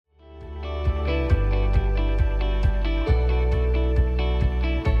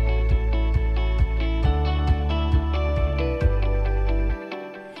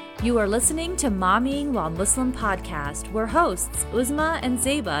You are listening to Mommying While Muslim podcast, where hosts Uzma and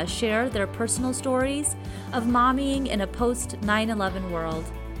Zeba share their personal stories of mommying in a post 9/11 world.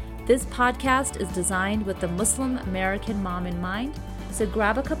 This podcast is designed with the Muslim American mom in mind, so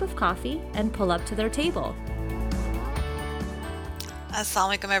grab a cup of coffee and pull up to their table.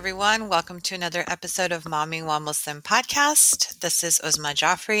 Assalamu alaikum, everyone. Welcome to another episode of Mommying While Muslim podcast. This is Uzma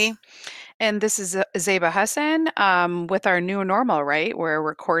Jaffrey. And this is Zeba Hassan with our new normal, right? We're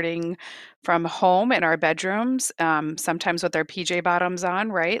recording from home in our bedrooms, sometimes with our PJ bottoms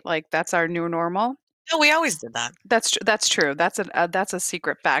on, right? Like that's our new normal. No, we always did that. That's true. That's a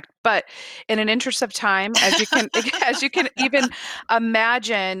secret fact. But in an interest of time, as you can even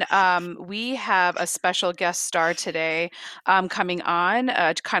imagine, we have a special guest star today coming on,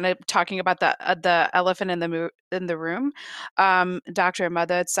 kind of talking about the elephant in the room. Dr.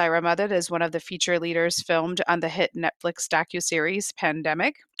 Madad, Saira Madad, is one of the feature leaders filmed on the hit Netflix docuseries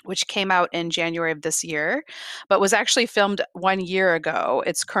Pandemic, which came out in January of this year, but was actually filmed 1 year ago.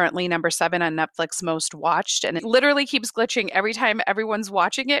 It's currently number 7 on Netflix most watched, and it literally keeps glitching every time everyone's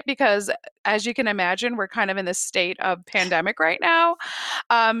watching it because, as you can imagine, we're kind of in this state of pandemic right now.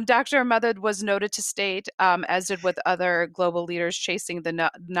 Dr. Madad was noted to state, as did with other global leaders chasing the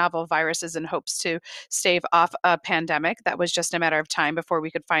novel viruses in hopes to stave off a pandemic, that was just a matter of time before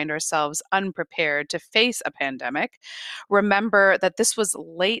we could find ourselves unprepared to face a pandemic. Remember that this was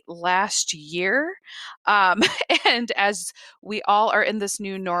late last year. And as we all are in this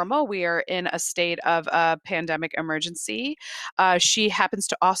new normal, we are in a state of a pandemic emergency. She happens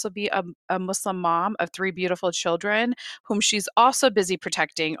to also be a Muslim mom of 3 beautiful children, whom she's also busy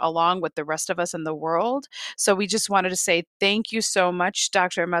protecting along with the rest of us in the world. So we just wanted to say thank you so much,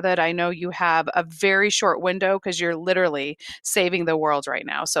 Dr. Madad. I know you have a very short window because you're literally saving the world right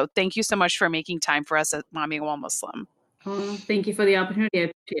now. So thank you so much for making time for us at Mommying While Muslim. Oh, thank you for the opportunity. I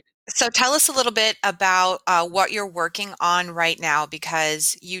appreciate it. So tell us a little bit about what you're working on right now,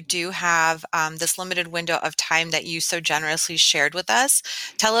 because you do have this limited window of time that you so generously shared with us.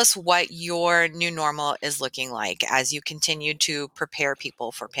 Tell us what your new normal is looking like as you continue to prepare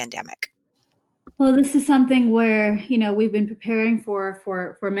people for pandemic. Well, this is something where, we've been preparing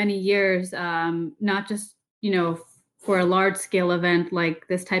for many years, not just, for a large scale event like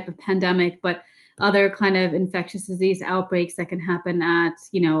this type of pandemic, but other kind of infectious disease outbreaks that can happen at,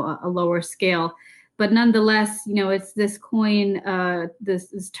 a lower scale. But nonetheless, it's this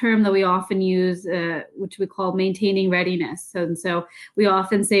this term that we often use, which we call maintaining readiness. And so we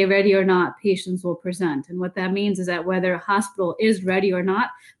often say, ready or not, patients will present. And what that means is that whether a hospital is ready or not,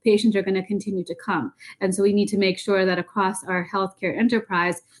 patients are going to continue to come. And so we need to make sure that across our healthcare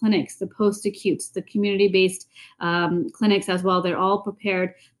enterprise, clinics, the post-acutes, the community-based clinics as well, they're all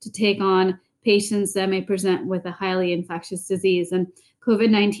prepared to take on patients that may present with a highly infectious disease. And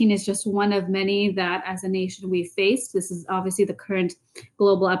COVID-19 is just one of many that as a nation we faced. This is obviously the current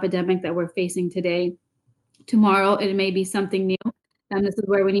global epidemic that we're facing today. Tomorrow, it may be something new. And this is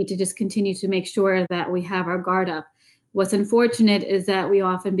where we need to just continue to make sure that we have our guard up. What's unfortunate is that we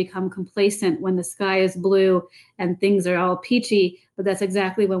often become complacent when the sky is blue and things are all peachy, but that's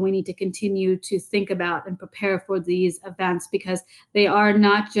exactly when we need to continue to think about and prepare for these events, because they are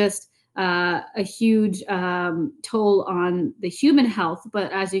not just a huge toll on the human health, but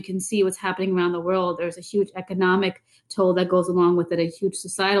as you can see what's happening around the world, there's a huge economic toll that goes along with it, a huge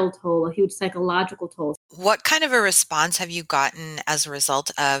societal toll, a huge psychological toll. What kind of a response have you gotten as a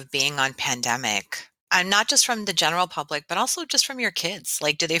result of being on pandemic? And not just from the general public, but also just from your kids.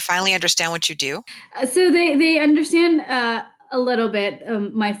 Like, do they finally understand what you do? So they understand a little bit.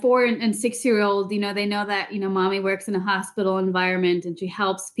 My 4 and 6-year-old, they know that, mommy works in a hospital environment and she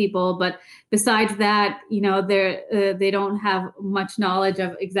helps people. But besides that, they don't have much knowledge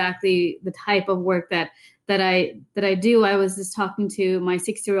of exactly the type of work that I do. I was just talking to my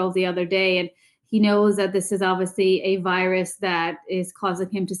 6-year-old the other day, and he knows that this is obviously a virus that is causing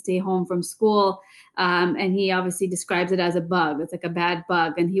him to stay home from school. And he obviously describes it as a bug. It's like a bad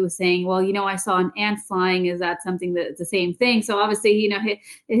bug. And he was saying, well, I saw an ant flying. Is that something that's the same thing? So obviously,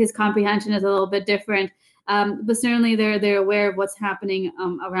 his comprehension is a little bit different. But certainly they're aware of what's happening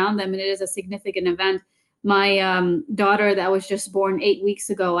around them. And it is a significant event. My daughter that was just born 8 weeks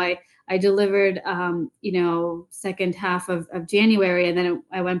ago, I delivered, second half of January, and then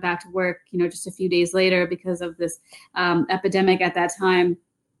I went back to work, just a few days later because of this epidemic at that time.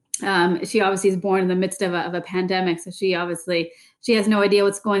 She obviously is born in the midst of a pandemic, so she has no idea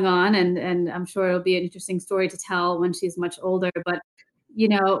what's going on, and I'm sure it'll be an interesting story to tell when she's much older. But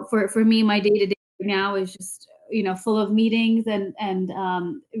for me, my day to day now is just full of meetings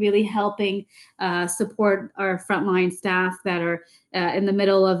and really helping support our frontline staff that are in the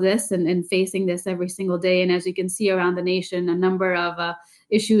middle of this and facing this every single day. And as you can see around the nation, a number of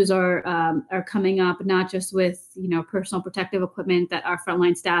issues are coming up, not just with personal protective equipment that our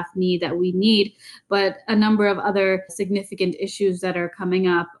frontline staff need, that we need, but a number of other significant issues that are coming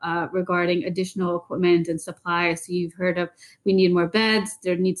up regarding additional equipment and supplies. So you've heard of, we need more beds,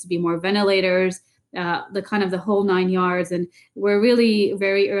 there needs to be more ventilators, the whole 9 yards. And we're really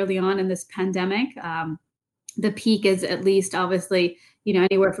very early on in this pandemic. The peak is at least obviously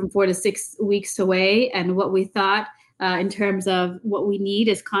anywhere from 4 to 6 weeks away, and what we thought in terms of what we need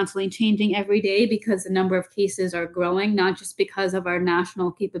is constantly changing every day, because the number of cases are growing, not just because of our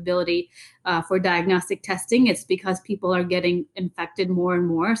national capability for diagnostic testing. It's because people are getting infected more and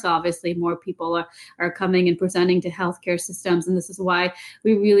more. So obviously more people are coming and presenting to healthcare systems. And this is why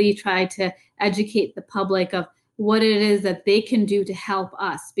we really try to educate the public of what it is that they can do to help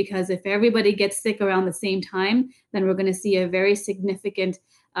us. Because if everybody gets sick around the same time, then we're going to see a very significant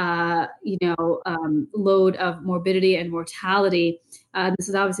load of morbidity and mortality. This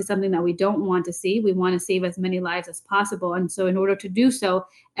is obviously something that we don't want to see. We want to save as many lives as possible. And so in order to do so,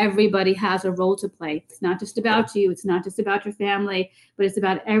 everybody has a role to play. It's not just about you. It's not just about your family, but it's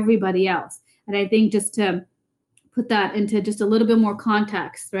about everybody else. And I think just to put that into just a little bit more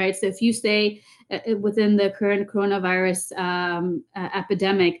context, right? So if you say within the current coronavirus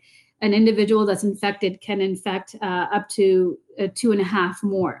epidemic, an individual that's infected can infect up to 2.5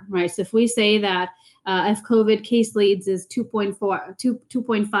 more, right? So if we say that if COVID case leads is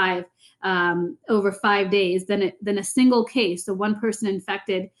 2.5 over 5 days, then a single case, so one person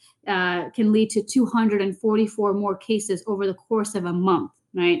infected, can lead to 244 more cases over the course of a month,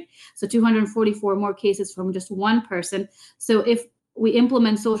 right? So 244 more cases from just one person. So if we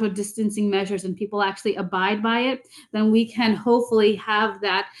implement social distancing measures and people actually abide by it, then we can hopefully have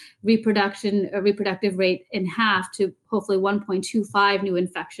that reproductive rate in half to hopefully 1.25 new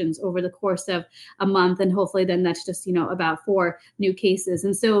infections over the course of a month. And hopefully then that's just, about 4 new cases.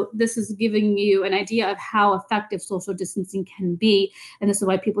 And so this is giving you an idea of how effective social distancing can be. And this is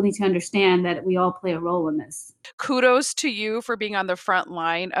why people need to understand that we all play a role in this. Kudos to you for being on the front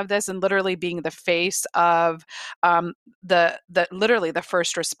line of this and literally being the face of the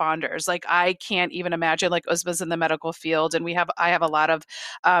first responders. Like, I can't even imagine, like, Uzma's in the medical field, and I have a lot of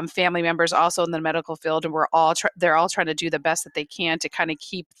family members also in the medical field, and they're all trying to do the best that they can to kind of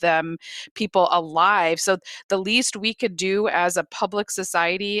keep people alive. So the least we could do as a public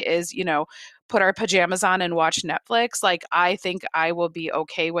society is, put our pajamas on and watch Netflix. Like, I think I will be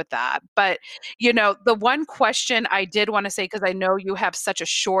okay with that. But, the one question I did want to say, because I know you have such a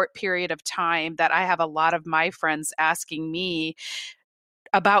short period of time, that I have a lot of my friends asking me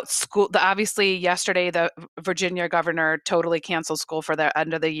about school. Obviously, yesterday, the Virginia governor totally canceled school for the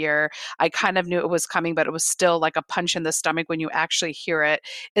end of the year. I kind of knew it was coming, but it was still like a punch in the stomach when you actually hear it.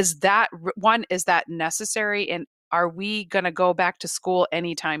 Is that necessary? And are we going to go back to school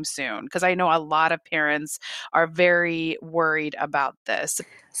anytime soon? Because I know a lot of parents are very worried about this.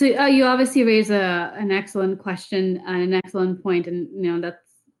 So you obviously raise an excellent question and an excellent point, and that's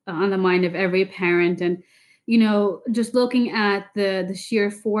on the mind of every parent. And just looking at the sheer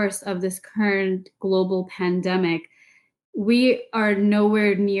force of this current global pandemic, we are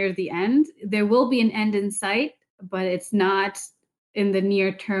nowhere near the end. There will be an end in sight, but it's not in the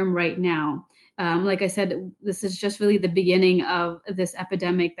near term right now. Like I said, this is just really the beginning of this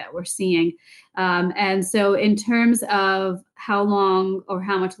epidemic that we're seeing. And so in terms of how long or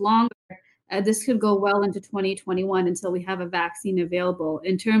how much longer, this could go well into 2021 until we have a vaccine available.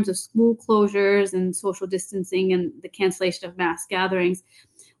 In terms of school closures and social distancing and the cancellation of mass gatherings,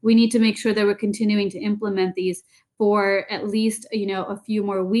 we need to make sure that we're continuing to implement these for at least, a few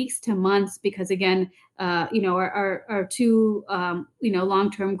more weeks to months, because again, our two,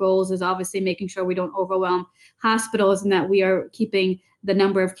 long-term goals is obviously making sure we don't overwhelm hospitals and that we are keeping the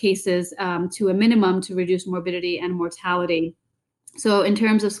number of cases to a minimum to reduce morbidity and mortality. So in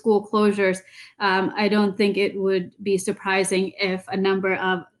terms of school closures, I don't think it would be surprising if a number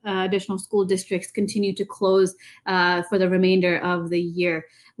of additional school districts continue to close for the remainder of the year.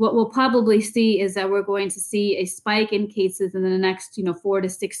 What we'll probably see is that we're going to see a spike in cases in the next, 4 to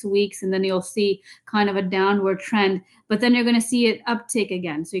 6 weeks, and then you'll see kind of a downward trend, but then you're going to see it uptick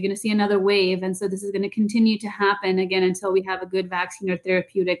again. So you're going to see another wave. And so this is going to continue to happen again until we have a good vaccine or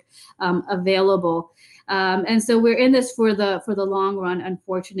therapeutic available. And so we're in this for the long run,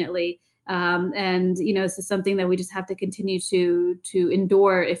 unfortunately. And, this is something that we just have to continue to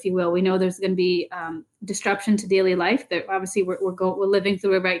endure, if you will. We know there's going to be disruption to daily life. That obviously we're living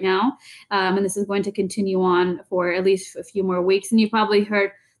through it right now. And this is going to continue on for at least a few more weeks. And you probably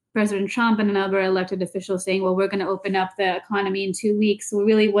heard President Trump and another elected official saying, well, we're going to open up the economy in 2 weeks. So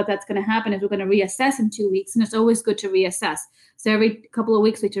really what that's going to happen is we're going to reassess in 2 weeks. And it's always good to reassess. So every couple of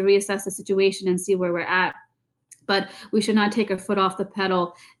weeks, we have to reassess the situation and see where we're at. But we should not take our foot off the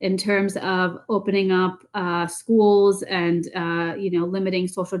pedal in terms of opening up schools and, limiting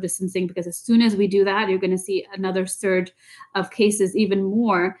social distancing, because as soon as we do that, you're going to see another surge of cases, even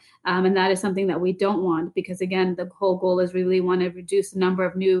more. And that is something that we don't want, because, again, the whole goal is we really want to reduce the number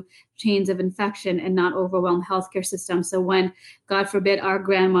of new chains of infection and not overwhelm healthcare system. So when, God forbid, our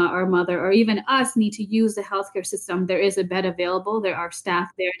grandma, our mother, or even us need to use the healthcare system, there is a bed available. There are staff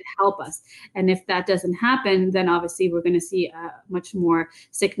there to help us. And if that doesn't happen, then obviously we're going to see much more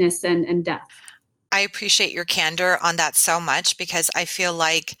sickness and death. I appreciate your candor on that so much, because I feel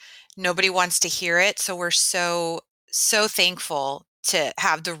like nobody wants to hear it. So we're so thankful to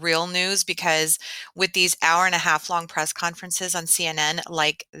have the real news, because with these hour-and-a-half long press conferences on CNN,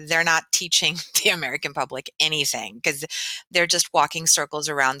 like, they're not teaching the American public anything, because they're just walking circles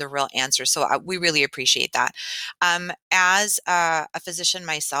around the real answer. So we really appreciate that. As a physician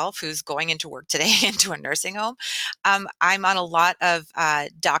myself who's going into work today into a nursing home, I'm on a lot of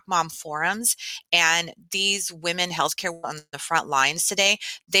Doc Mom forums, and these women healthcare on the front lines today,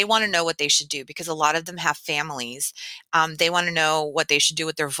 they want to know what they should do, because a lot of them have families. They want to know what they should do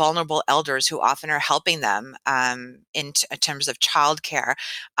with their vulnerable elders, who often are helping them in terms of childcare,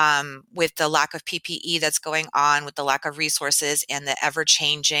 with the lack of PPE that's going on, with the lack of resources and the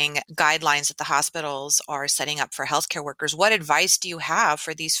ever-changing guidelines that the hospitals are setting up for healthcare workers. What advice do you have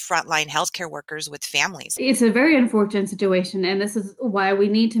for these frontline healthcare workers with families? It's a very unfortunate situation, and this is why we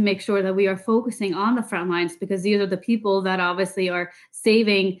need to make sure that we are focusing on the front lines, because these are the people that obviously are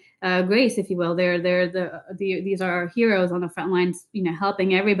saving grace, if you will. These are our heroes on the front lines,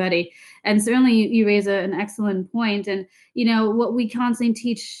 helping everybody. And certainly you raise an excellent point. And, what we constantly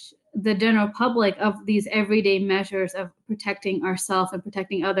teach the general public of these everyday measures of protecting ourselves and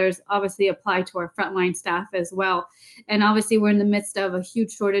protecting others obviously apply to our frontline staff as well. And obviously we're in the midst of a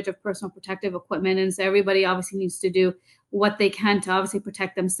huge shortage of personal protective equipment. And so everybody obviously needs to do what they can to obviously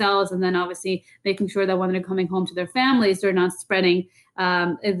protect themselves, and then obviously making sure that when they're coming home to their families, they're not spreading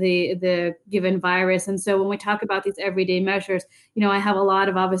the given virus. And so when we talk about these everyday measures, I have a lot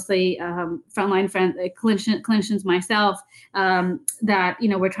of obviously frontline friends, clinicians myself, that,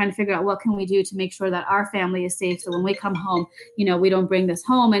 we're trying to figure out what can we do to make sure that our family is safe. So when we come home, we don't bring this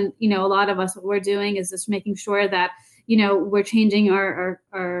home. And, a lot of us, what we're doing is just making sure that, we're changing our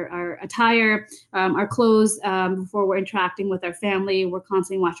attire, our clothes before we're interacting with our family. We're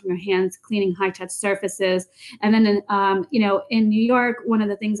constantly washing our hands, cleaning high-touch surfaces. And then, in New York, one of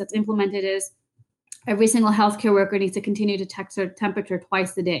the things that's implemented is every single healthcare worker needs to continue to check their temperature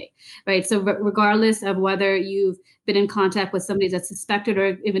twice a day, right? So regardless of whether you've been in contact with somebody that's suspected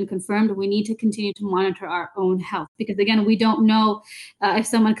or even confirmed, we need to continue to monitor our own health, because again, we don't know if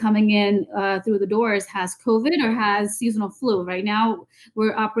someone coming in through the doors has COVID or has seasonal flu. Right now,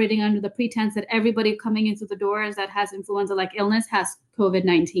 we're operating under the pretense that everybody coming in through the doors that has influenza-like illness has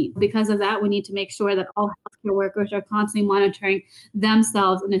COVID-19. Because of that, we need to make sure that all healthcare workers are constantly monitoring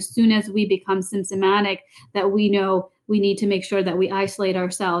themselves. And as soon as we become symptomatic, that we know we need to make sure that we isolate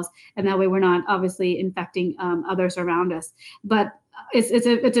ourselves, and that way we're not obviously infecting others around us. But it's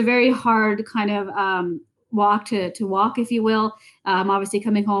a very hard kind of walk to walk, if you will. Obviously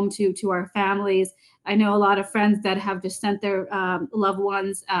coming home to our families. I know a lot of friends that have just sent their loved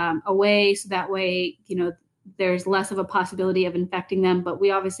ones away, so that way, there's less of a possibility of infecting them. But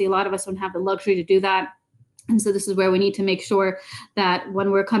we obviously, a lot of us don't have the luxury to do that. And so this is where we need to make sure that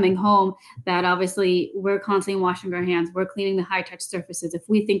when we're coming home, that obviously we're constantly washing our hands, we're cleaning the high-touch surfaces. If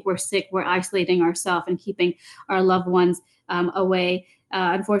we think we're sick, we're isolating ourselves and keeping our loved ones away.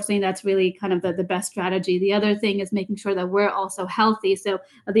 Unfortunately, that's really kind of the best strategy. The other thing is making sure that we're also healthy. So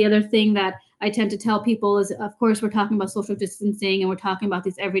the other thing that I tend to tell people is, of course, we're talking about social distancing and we're talking about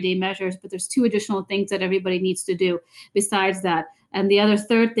these everyday measures, but there's two additional things that everybody needs to do besides that. And the other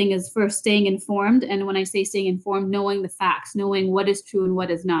third thing is first staying informed. And when I say staying informed, knowing the facts, knowing what is true and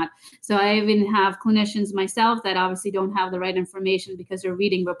what is not. So I even have clinicians myself that obviously don't have the right information because they're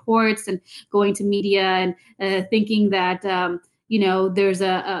reading reports and going to media and thinking that, there's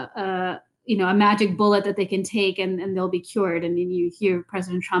a magic bullet that they can take and they'll be cured. And then you hear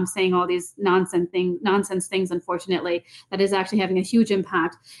President Trump saying all these nonsense things, unfortunately, that is actually having a huge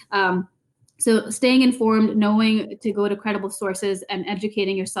impact. So staying informed, knowing to go to credible sources and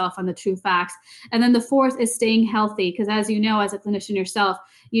educating yourself on the true facts. And then the fourth is staying healthy, because as you know, as a clinician yourself,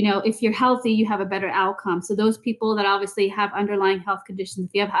 if you're healthy, you have a better outcome. So those people that obviously have underlying health conditions,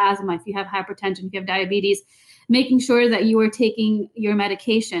 if you have asthma, if you have hypertension, if you have diabetes, making sure that you are taking your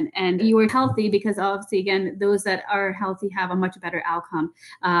medication and you are healthy, because obviously, again, those that are healthy have a much better outcome.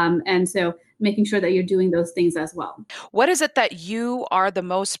 And so making sure that you're doing those things as well. What is it that you are the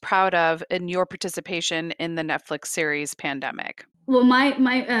most proud of in your participation in the Netflix series Pandemic? Well,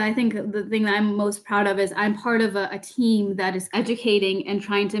 I think the thing that I'm most proud of is I'm part of a team that is educating and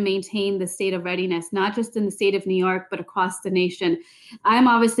trying to maintain the state of readiness, not just in the state of New York, but across the nation. I'm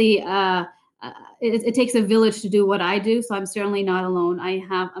obviously it takes a village to do what I do, so I'm certainly not alone. I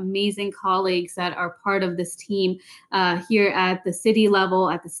have amazing colleagues that are part of this team here at the city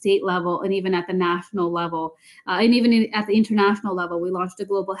level, at the state level, and even at the national level, and even at the international level. We launched a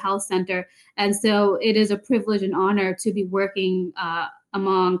global health center, and so it is a privilege and honor to be working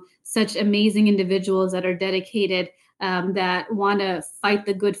among such amazing individuals that are dedicated, that want to fight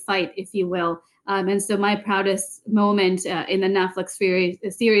the good fight, if you will. And so my proudest moment in the Netflix series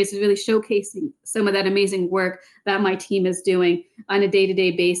is really showcasing some of that amazing work that my team is doing on a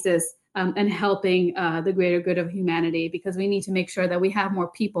day-to-day basis, and helping the greater good of humanity, because we need to make sure that we have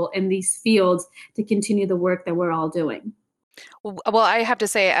more people in these fields to continue the work that we're all doing. Well, I have to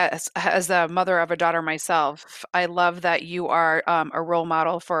say, as a mother of a daughter myself, I love that you are a role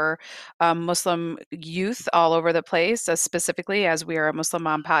model for Muslim youth all over the place, specifically as we are a Muslim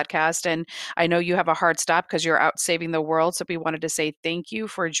Mom podcast. And I know you have a hard stop because you're out saving the world. So we wanted to say thank you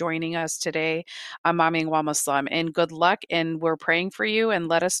for joining us today on Momming While Muslim, and good luck. And we're praying for you, and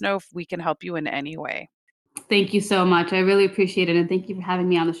let us know if we can help you in any way. Thank you so much. I really appreciate it. And thank you for having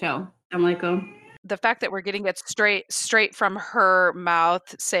me on the show. Assalamualaikum. The fact that we're getting it straight from her mouth,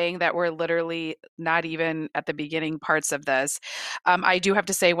 saying that we're literally not even at the beginning parts of this. I do have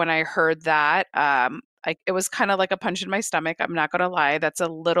to say, when I heard that, it was kind of like a punch in my stomach. I'm not going to lie. That's a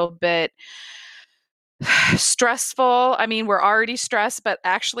little bit stressful. I mean, we're already stressed, but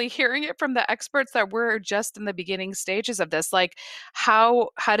actually hearing it from the experts that we're just in the beginning stages of this, like how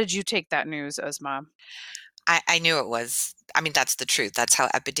did you take that news, Uzma? I knew it was, that's the truth. That's how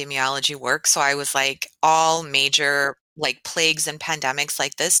epidemiology works. So I was like, all major plagues and pandemics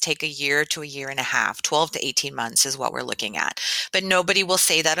like this take a year to a year and a half, 12 to 18 months is what we're looking at. But nobody will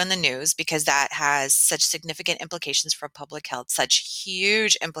say that on the news, because that has such significant implications for public health, such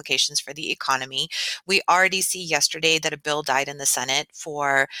huge implications for the economy. We already see yesterday that a bill died in the Senate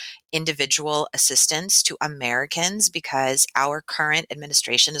for individual assistance to Americans, because our current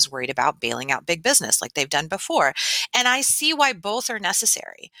administration is worried about bailing out big business like they've done before. And I see why both are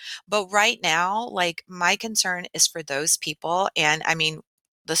necessary. But right now, my concern is for those people. And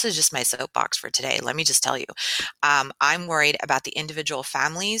this is just my soapbox for today. Let me just tell you, I'm worried about the individual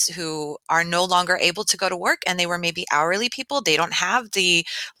families who are no longer able to go to work, and they were maybe hourly people. They don't have the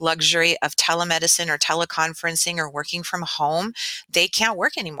luxury of telemedicine or teleconferencing or working from home. They can't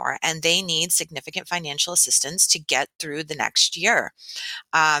work anymore, and they need significant financial assistance to get through the next year.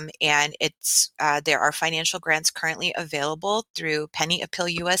 And there are financial grants currently available through Penny Appeal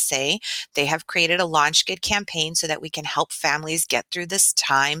USA. They have created a Launch Good campaign so that we can help families get through this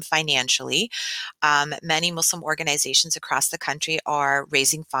time financially. Many Muslim organizations across the country are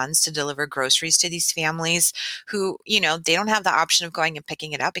raising funds to deliver groceries to these families who, they don't have the option of going and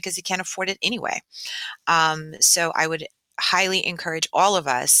picking it up because they can't afford it anyway. So I would highly encourage all of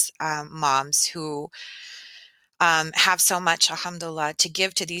us moms who have so much, alhamdulillah, to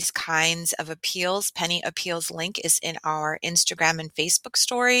give to these kinds of appeals. Penny Appeals link is in our Instagram and Facebook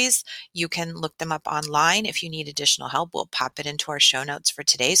stories. You can look them up online. If you need additional help, we'll pop it into our show notes for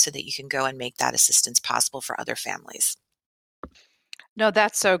today so that you can go and make that assistance possible for other families. No,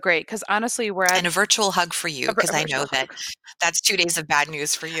 that's so great, because honestly, and a virtual hug for you, because I know that's 2 days of bad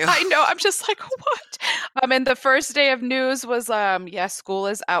news for you. I know. I'm just like, what? And the first day of news was, school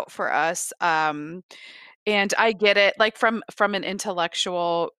is out for us. And I get it, from an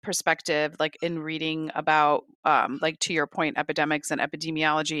intellectual perspective, in reading about, to your point, epidemics and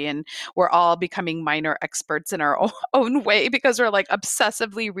epidemiology, and we're all becoming minor experts in our own way because we're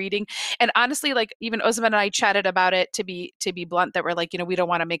obsessively reading. And honestly, even Uzma and I chatted about it, to be blunt, that we're we don't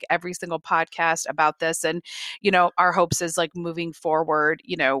want to make every single podcast about this. And, our hopes is moving forward,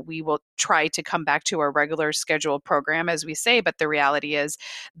 we will try to come back to our regular scheduled program, as we say, but the reality is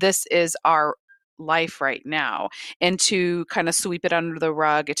this is our life right now. And to kind of sweep it under the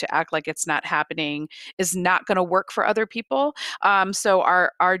rug, to act like it's not happening, is not going to work for other people. So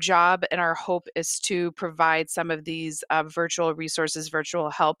our job and our hope is to provide some of these virtual resources, virtual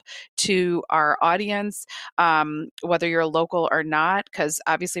help to our audience, whether you're local or not, because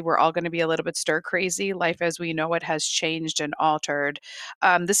obviously we're all going to be a little bit stir crazy. Life as we know it has changed and altered.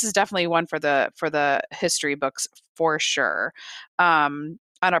 This is definitely one for the history books for sure. On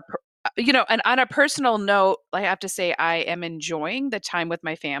a and on a personal note, I have to say I am enjoying the time with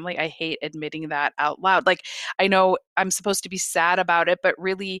my family. I hate admitting that out loud. Like, I know I'm supposed to be sad about it, but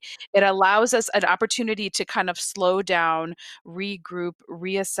really it allows us an opportunity to kind of slow down, regroup,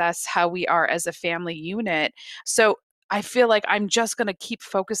 reassess how we are as a family unit. So I feel like I'm just going to keep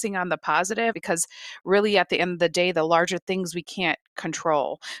focusing on the positive, because really at the end of the day, the larger things we can't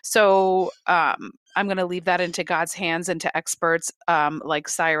control. So I'm going to leave that into God's hands and to experts like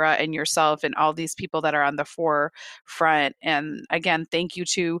Syra and yourself and all these people that are on the forefront. And again, thank you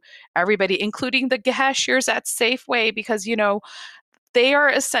to everybody, including the cashiers at Safeway, because, they are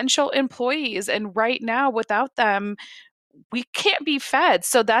essential employees. And right now, without them, we can't be fed.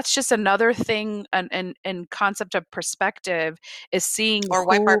 So that's just another thing, and concept of perspective is seeing Or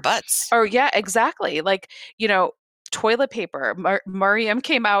wipe our butts. Or yeah, exactly. Like, toilet paper. Mariam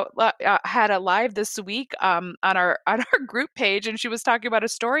came out, had a live this week on our group page, and she was talking about a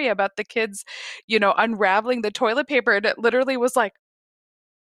story about the kids, unraveling the toilet paper, and it literally was like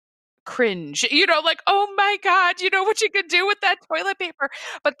cringe, like, oh my God, what you could do with that toilet paper.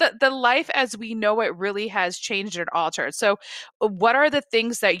 But the life as we know it really has changed and altered. So what are the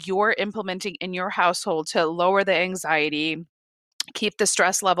things that you're implementing in your household to lower the anxiety, keep the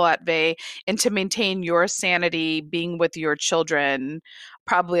stress level at bay, and to maintain your sanity being with your children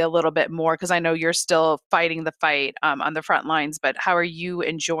probably a little bit more? Because I know you're still fighting the fight on the front lines, but how are you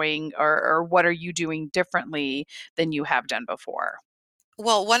enjoying, or what are you doing differently than you have done before?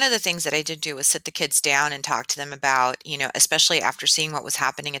 Well, one of the things that I did do was sit the kids down and talk to them about, especially after seeing what was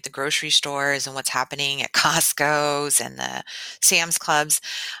happening at the grocery stores and what's happening at Costco's and the Sam's Clubs.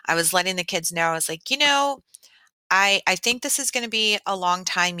 I was letting the kids know, I was like, I think this is going to be a long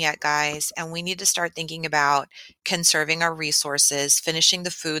time yet, guys, and we need to start thinking about conserving our resources, finishing the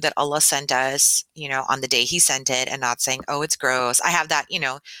food that Allah sent us, on the day He sent it, and not saying, "Oh, it's gross." I have that,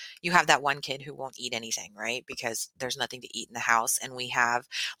 you have that one kid who won't eat anything, right? Because there's nothing to eat in the house, and we have,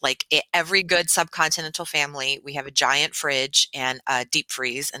 like, every good subcontinental family, we have a giant fridge and a deep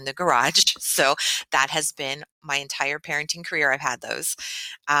freeze in the garage. So that has been my entire parenting career. I've had those.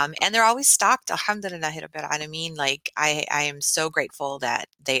 And they're always stocked. Alhamdulillah, Rabbil Alameen. Like, I am so grateful that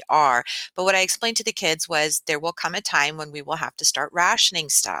they are. But what I explained to the kids was there will come a time when we will have to start rationing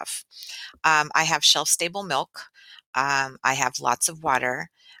stuff. I have shelf-stable milk. I have lots of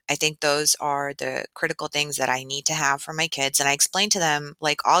water. I think those are the critical things that I need to have for my kids. And I explained to them,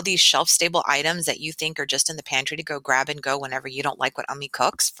 like, all these shelf-stable items that you think are just in the pantry to go grab and go whenever you don't like what Ummi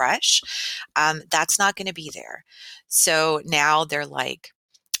cooks fresh, that's not going to be there. So now they're like,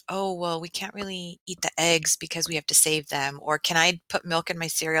 oh, well, we can't really eat the eggs because we have to save them. Or can I put milk in my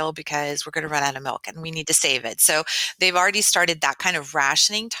cereal because we're going to run out of milk and we need to save it? So they've already started that kind of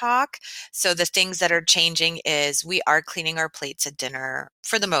rationing talk. So the things that are changing is we are cleaning our plates at dinner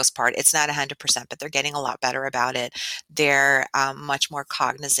for the most part. It's not 100%, but they're getting a lot better about it. They're much more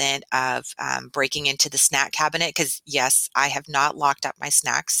cognizant of breaking into the snack cabinet because, yes, I have not locked up my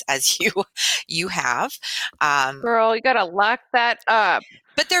snacks as you have. Girl, you got to lock that up.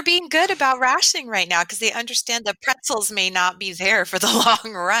 But they're being good about rationing right now because they understand the pretzels may not be there for the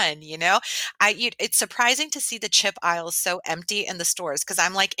long run, It's surprising to see the chip aisles so empty in the stores because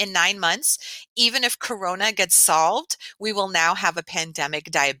I'm like, in 9 months, even if Corona gets solved, we will now have a pandemic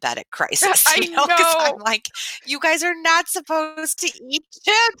diabetic crisis. I know. Because I'm like, you guys are not supposed to eat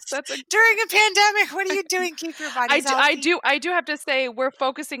chips during a pandemic. What are you doing? Keep your bodies healthy. I do have to say we're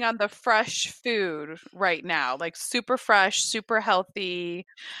focusing on the fresh food right now, like super fresh, super healthy.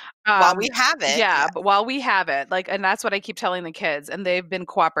 While we have it. Yeah, but while we have it, like, and that's what I keep telling the kids, and they've been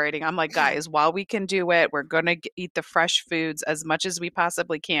cooperating. I'm like, guys, while we can do it, we're going to eat the fresh foods as much as we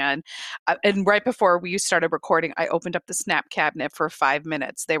possibly can. And right before we started recording, I opened up the snap cabinet for 5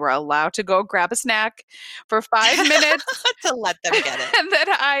 minutes. They were allowed to go grab a snack for 5 minutes to let them get it. And then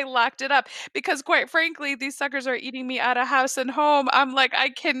I locked it up because, quite frankly, these suckers are eating me out of house and home. I'm like, I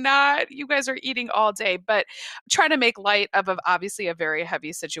cannot. You guys are eating all day, but trying to make light of obviously a very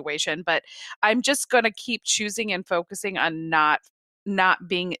heavy situation. But I'm just going to keep choosing and focusing on not not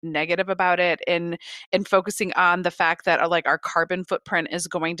being negative about it and focusing on the fact that like our carbon footprint is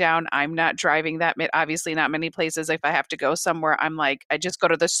going down. I'm not driving that obviously not many places. If I have to go somewhere, I'm like, I just go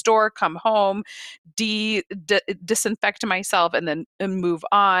to the store, come home, disinfect myself, and then move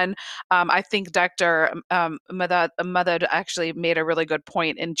on. I think Dr. Madad actually made a really good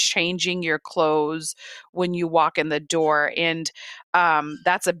point in changing your clothes when you walk in the door. And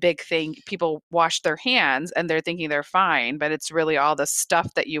that's a big thing. People wash their hands and they're thinking they're fine, but it's really all the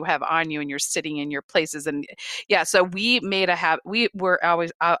stuff that you have on you and you're sitting in your places. And yeah, so we made a habit. We were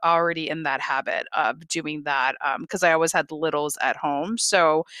always already in that habit of doing that because I always had littles at home.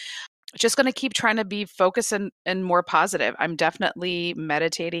 So just going to keep trying to be focused and more positive. I'm definitely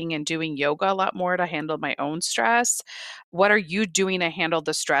meditating and doing yoga a lot more to handle my own stress. What are you doing to handle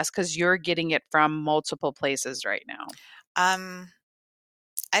the stress? Because you're getting it from multiple places right now.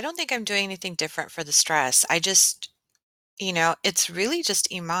 I don't think I'm doing anything different for the stress. I just, it's really just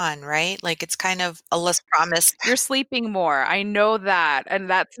Iman, right? Like it's kind of Allah's promise. You're sleeping more. I know that. And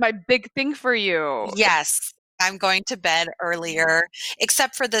that's my big thing for you. Yes, I'm going to bed earlier,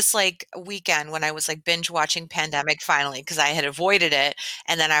 except for this like weekend when I was like binge watching Pandemic finally because I had avoided it.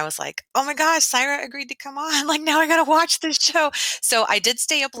 And then I was like, oh my gosh, Syra agreed to come on. Like now I got to watch this show. So I did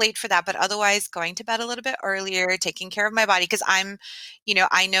stay up late for that, but otherwise going to bed a little bit earlier, taking care of my body because I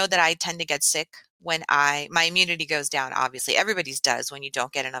know that I tend to get sick when my immunity goes down. Obviously everybody's does when you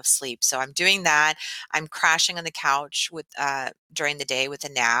don't get enough sleep. So I'm doing that. I'm crashing on the couch with during the day with a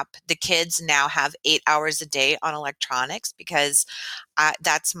nap. The kids now have 8 hours a day on electronics because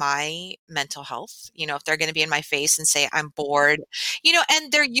that's my mental health. If they're going to be in my face and say I'm bored,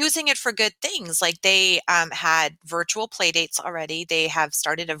 and they're using it for good things. Like they had virtual play dates already. They have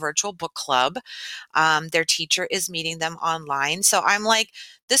started a virtual book club. Their teacher is meeting them online. So I'm like,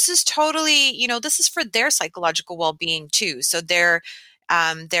 this is totally, this is for their psychological well-being too. So their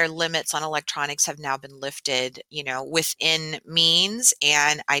limits on electronics have now been lifted, within means,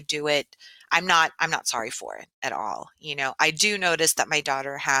 and I do it. I'm not sorry for it at all. I do notice that my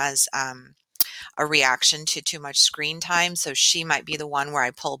daughter has a reaction to too much screen time. So she might be the one where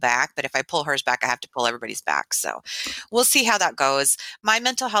I pull back, but if I pull hers back, I have to pull everybody's back. So we'll see how that goes. My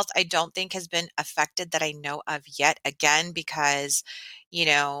mental health, I don't think has been affected that I know of yet, again, because,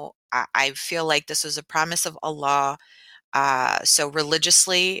 I feel like this was a promise of Allah. So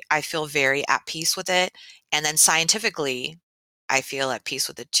religiously, I feel very at peace with it. And then scientifically, I feel at peace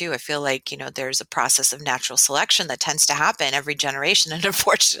with it too. I feel like, there's a process of natural selection that tends to happen every generation. And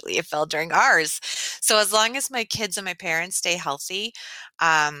unfortunately, it fell during ours. So as long as my kids and my parents stay healthy,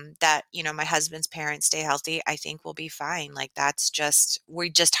 my husband's parents stay healthy, I think we'll be fine. Like we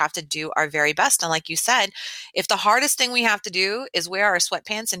just have to do our very best. And like you said, if the hardest thing we have to do is wear our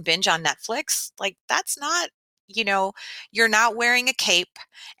sweatpants and binge on Netflix, like that's not, you're not wearing a cape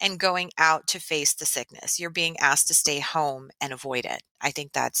and going out to face the sickness. You're being asked to stay home and avoid it. I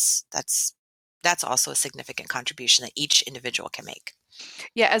think that's also a significant contribution that each individual can make.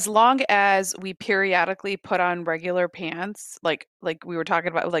 Yeah, as long as we periodically put on regular pants, like we were talking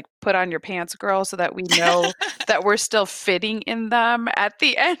about, like put on your pants, girl, so that we know that we're still fitting in them at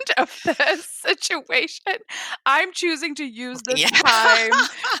the end of this situation. I'm choosing to use this time,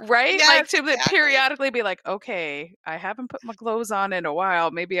 right? Yes, like to exactly. periodically be like, okay, I haven't put my clothes on in a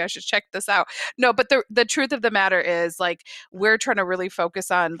while. Maybe I should check this out. No, but the truth of the matter is like we're trying to really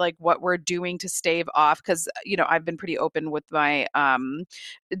focus on like what we're doing to stave off because I've been pretty open with my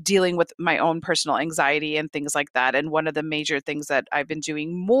dealing with my own personal anxiety and things like that. And one of the major things that I've been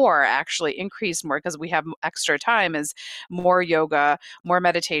doing more, actually increased more because we have extra time, is more yoga, more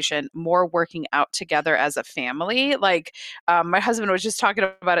meditation, more working out together as a family. Like my husband was just talking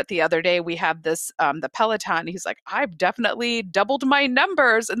about it the other day. We have this, the Peloton. He's like, I've definitely doubled my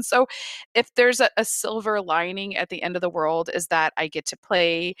numbers. And so if there's a silver lining at the end of the world is that I get to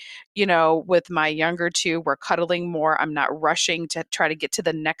play, with my younger two, we're cuddling more. I'm not rushing to try to get to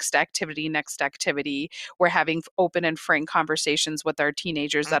the next activity. We're having open and frank conversations with our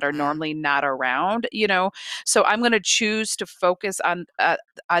teenagers that are normally not around, So I'm going to choose to focus on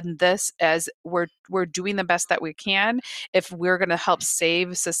this as we're doing the best that we can. If we're going to help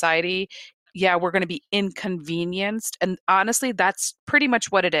save society, yeah, we're going to be inconvenienced. And honestly, that's pretty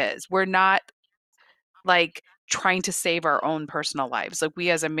much what it is. We're not like trying to save our own personal lives. Like we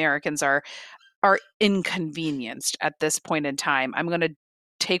as Americans are inconvenienced at this point in time. I'm going to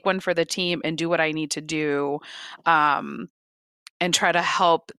take one for the team and do what I need to do, and try to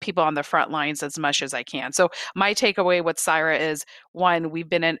help people on the front lines as much as I can. So my takeaway with Syra is, one, we're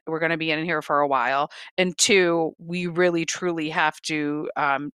going to be in here for a while. And two, we really truly have to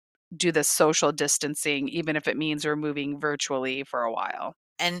do the social distancing, even if it means we're moving virtually for a while.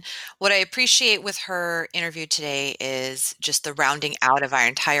 And what I appreciate with her interview today is just the rounding out of our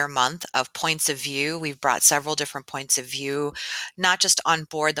entire month of points of view. We've brought several different points of view, not just on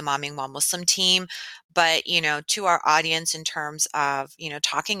board the Momming While Muslim team, but, to our audience in terms of,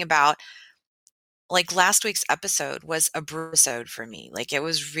 talking about, like, last week's episode was a brutal episode for me. Like, it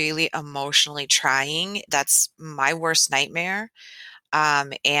was really emotionally trying. That's my worst nightmare.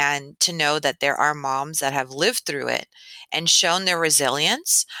 And to know that there are moms that have lived through it and shown their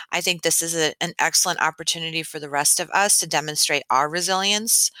resilience. I think this is an excellent opportunity for the rest of us to demonstrate our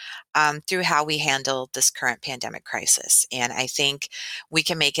resilience through how we handle this current pandemic crisis. And I think we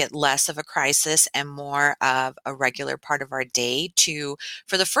can make it less of a crisis and more of a regular part of our day to,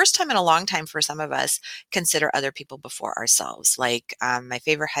 for the first time in a long time for some of us, consider other people before ourselves. Like my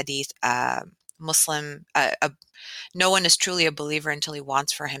favorite hadith, Muslim, no one is truly a believer until he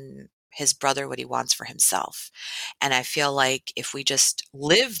wants for his brother what he wants for himself. And I feel like if we just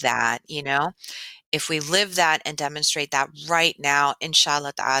live that, if we live that and demonstrate that right now,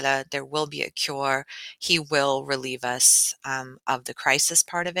 inshallah ta'ala, there will be a cure. He will relieve us of the crisis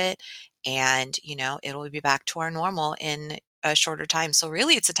part of it. And, it'll be back to our normal in a shorter time. So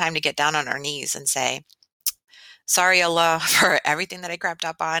really, it's a time to get down on our knees and say, sorry, Allah, for everything that I crapped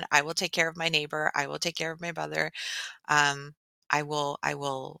up on. I will take care of my neighbor. I will take care of my brother. I will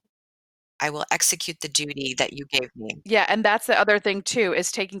execute the duty that you gave me. Yeah, and that's the other thing too,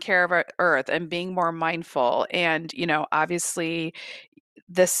 is taking care of our earth and being more mindful. And, obviously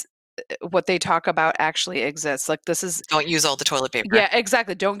this what they talk about actually exists. Like this is Don't use all the toilet paper. Yeah,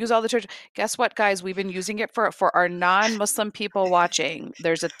 exactly. Don't use all the church. Guess what, guys? We've been using it for our non-Muslim people watching.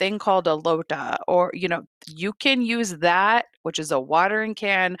 There's a thing called a lota, or you can use that, which is a watering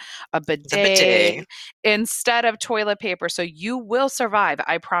can, a bidet, instead of toilet paper. So you will survive,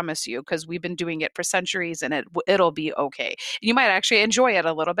 I promise you, because we've been doing it for centuries, and it'll be okay. You might actually enjoy it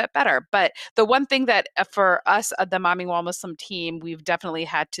a little bit better. But the one thing that for us, the Momming While Muslim team, we've definitely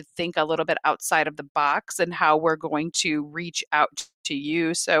had to think a little bit outside of the box and how we're going to reach out to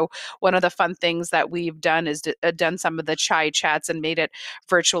you. So one of the fun things that we've done is done some of the chai chats and made it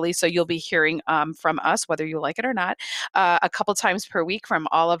virtually. So you'll be hearing from us, whether you like it or not, a couple times per week from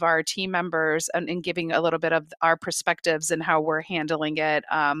all of our team members and giving a little bit of our perspectives and how we're handling it.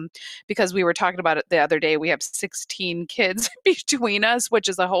 Because we were talking about it the other day, we have 16 kids between us, which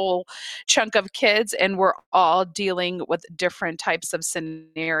is a whole chunk of kids, and we're all dealing with different types of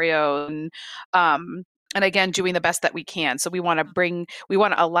scenarios. And again, doing the best that we can. So we want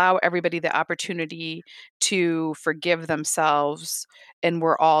to allow everybody the opportunity to forgive themselves, and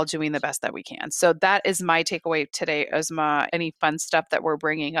we're all doing the best that we can. So that is my takeaway today, Uzma. Any fun stuff that we're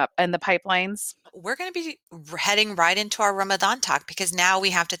bringing up in the pipelines? We're going to be heading right into our Ramadan talk, because now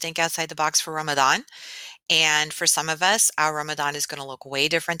we have to think outside the box for Ramadan. And for some of us, our Ramadan is going to look way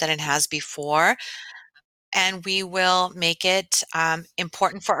different than it has before. And we will make it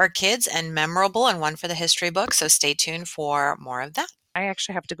important for our kids and memorable and one for the history book. So stay tuned for more of that. I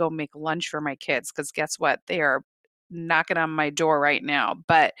actually have to go make lunch for my kids, because guess what? They are knocking on my door right now.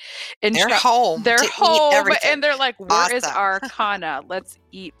 But they're home. They're home, and they're like, "Where is Awesome. our khana? Let's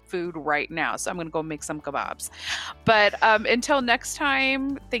eat food right now." So I'm going to go make some kebabs. But until next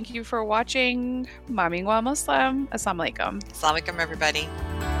time, thank you for watching Momming While Muslim. Assalamu alaikum. Assalamu alaikum, everybody.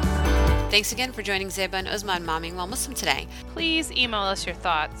 Thanks again for joining Zeba and Uzma on Momming While Muslim today. Please email us your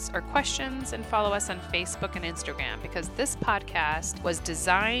thoughts or questions and follow us on Facebook and Instagram, because this podcast was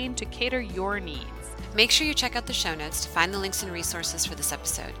designed to cater your needs. Make sure you check out the show notes to find the links and resources for this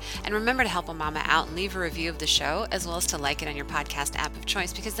episode. And remember to help a mama out and leave a review of the show, as well as to like it on your podcast app of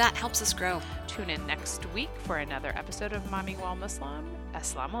choice, because that helps us grow. Tune in next week for another episode of Momming While Muslim.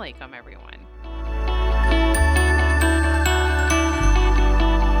 Assalamu alaikum, everyone.